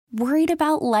Worried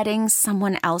about letting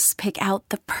someone else pick out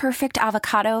the perfect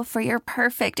avocado for your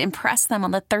perfect impress them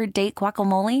on the third date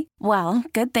guacamole? Well,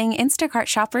 good thing Instacart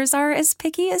shoppers are as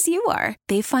picky as you are.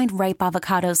 They find ripe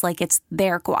avocados like it's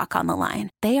their guac on the line.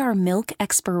 They are milk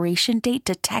expiration date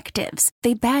detectives.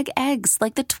 They bag eggs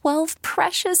like the 12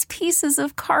 precious pieces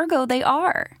of cargo they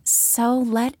are. So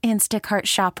let Instacart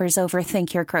shoppers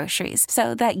overthink your groceries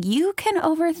so that you can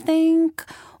overthink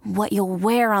what you'll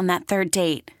wear on that third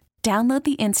date. Download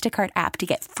the Instacart app to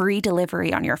get free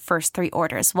delivery on your first 3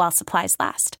 orders while supplies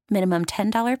last. Minimum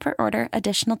 $10 per order.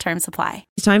 Additional terms apply.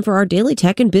 It's time for our daily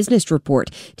tech and business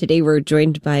report. Today we're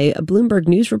joined by Bloomberg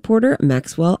News reporter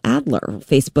Maxwell Adler.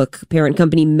 Facebook parent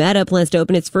company Meta plans to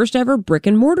open its first ever brick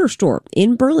and mortar store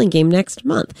in Burlingame next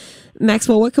month.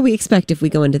 Maxwell, what can we expect if we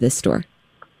go into this store?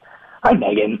 Hi,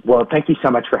 Megan. Well, thank you so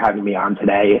much for having me on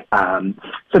today.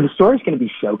 So the store is going to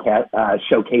be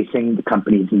showcasing the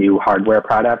company's new hardware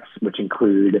products, which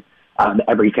include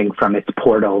everything from its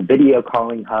Portal video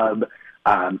calling hub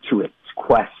to its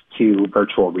Quest 2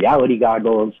 virtual reality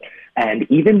goggles, and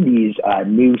even these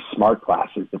new smart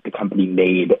glasses that the company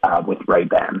made with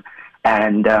Ray-Ban.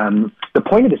 And the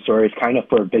point of the store is kind of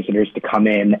for visitors to come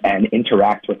in and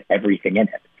interact with everything in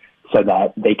it, so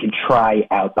that they can try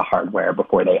out the hardware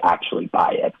before they actually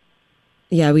buy it.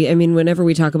 Yeah, whenever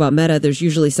we talk about Meta, there's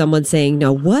usually someone saying,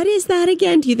 "No, what is that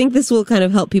again?" Do you think this will kind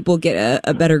of help people get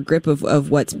a better grip of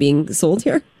what's being sold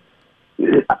here?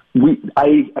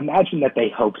 I imagine that they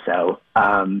hope so.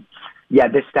 Yeah,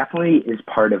 this definitely is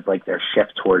part of like their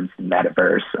shift towards the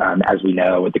metaverse. As we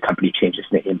know, the company changed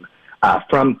its name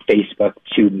from Facebook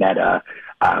to Meta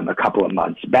a couple of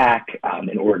months back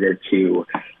in order to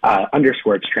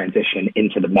underscore its transition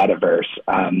into the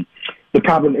metaverse. The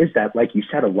problem is that, like you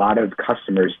said, a lot of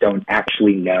customers don't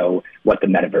actually know what the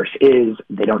metaverse is.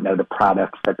 They don't know the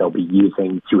products that they'll be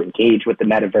using to engage with the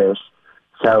metaverse.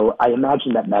 So I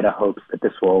imagine that Meta hopes that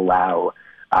this will allow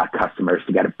customers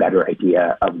to get a better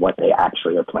idea of what they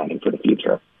actually are planning for the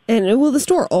future. And will the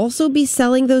store also be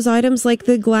selling those items like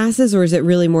the glasses, or is it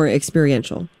really more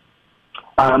experiential?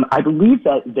 I believe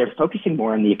that they're focusing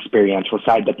more on the experiential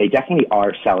side, but they definitely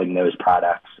are selling those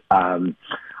products.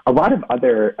 A lot of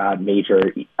other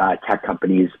major tech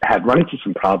companies have run into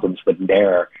some problems with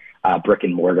their brick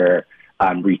and mortar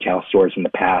retail stores in the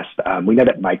past. We know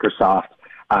that Microsoft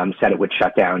said it would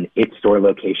shut down its store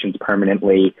locations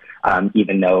permanently,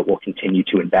 even though it will continue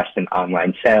to invest in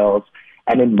online sales.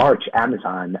 And in March,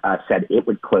 Amazon said it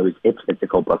would close its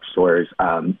physical bookstores,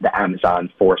 the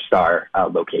Amazon 4-star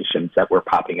locations that were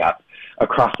popping up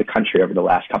across the country over the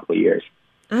last couple of years.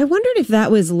 I wondered if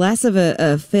that was less of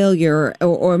a failure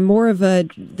or more of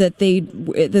that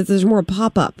there's more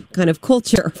pop-up kind of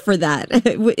culture for that.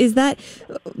 Is that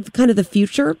kind of the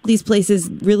future? These places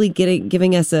really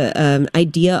giving us an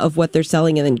idea of what they're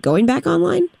selling and then going back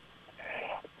online?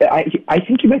 I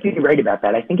think you might be right about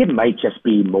that. I think it might just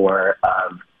be more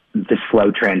of the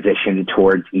slow transition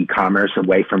towards e-commerce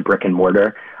away from brick and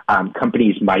mortar.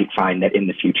 Companies might find that in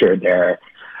the future they're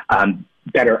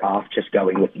better off just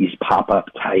going with these pop-up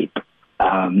type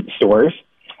stores.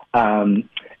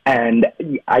 And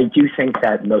I do think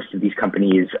that most of these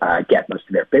companies get most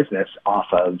of their business off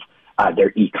of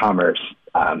their e-commerce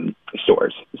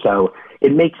stores. So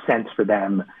it makes sense for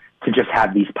them to just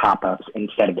have these pop-ups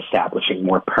instead of establishing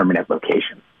more permanent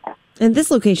locations. And this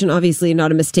location, obviously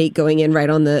not a mistake going in right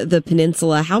on the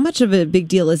peninsula. How much of a big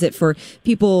deal is it for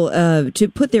people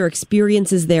to put their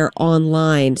experiences there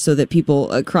online so that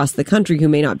people across the country who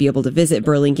may not be able to visit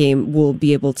Burlingame will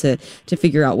be able to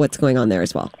figure out what's going on there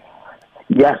as well?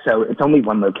 Yeah, so it's only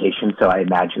one location, so I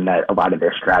imagine that a lot of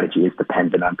their strategy is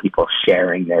dependent on people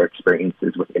sharing their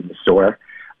experiences within the store.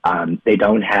 They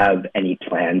don't have any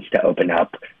plans to open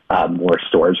up more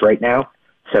stores right now.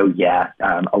 So, yeah,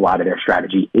 a lot of their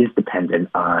strategy is dependent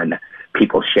on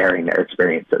people sharing their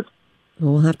experiences.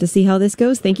 Well, we'll have to see how this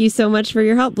goes. Thank you so much for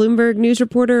your help, Bloomberg News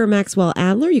reporter Maxwell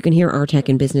Adler. You can hear our Tech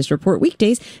and Business Report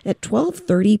weekdays at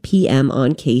 12:30 p.m.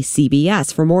 on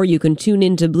KCBS. For more, you can tune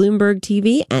into Bloomberg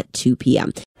TV at 2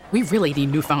 p.m. We really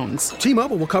need new phones.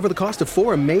 T-Mobile will cover the cost of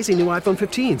 4 amazing new iPhone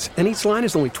 15s, and each line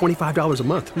is only $25 a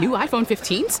month. New iPhone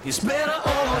 15s? It's better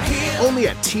over here. Only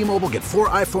at T-Mobile, get 4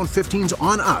 iPhone 15s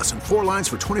on us and 4 lines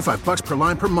for $25 per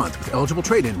line per month with eligible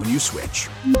trade-in when you switch.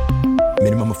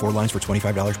 Minimum of 4 lines for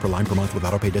 $25 per line per month with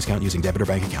autopay discount using debit or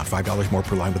bank account. $5 more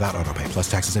per line without autopay, plus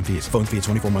taxes and fees. Phone fee at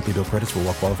 24 monthly bill credits for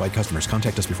well-qualified customers.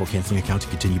 Contact us before canceling account to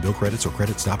continue bill credits or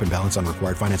credit stop and balance on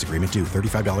required finance agreement due.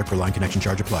 $35 per line connection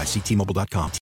charge applies. See T-Mobile.com.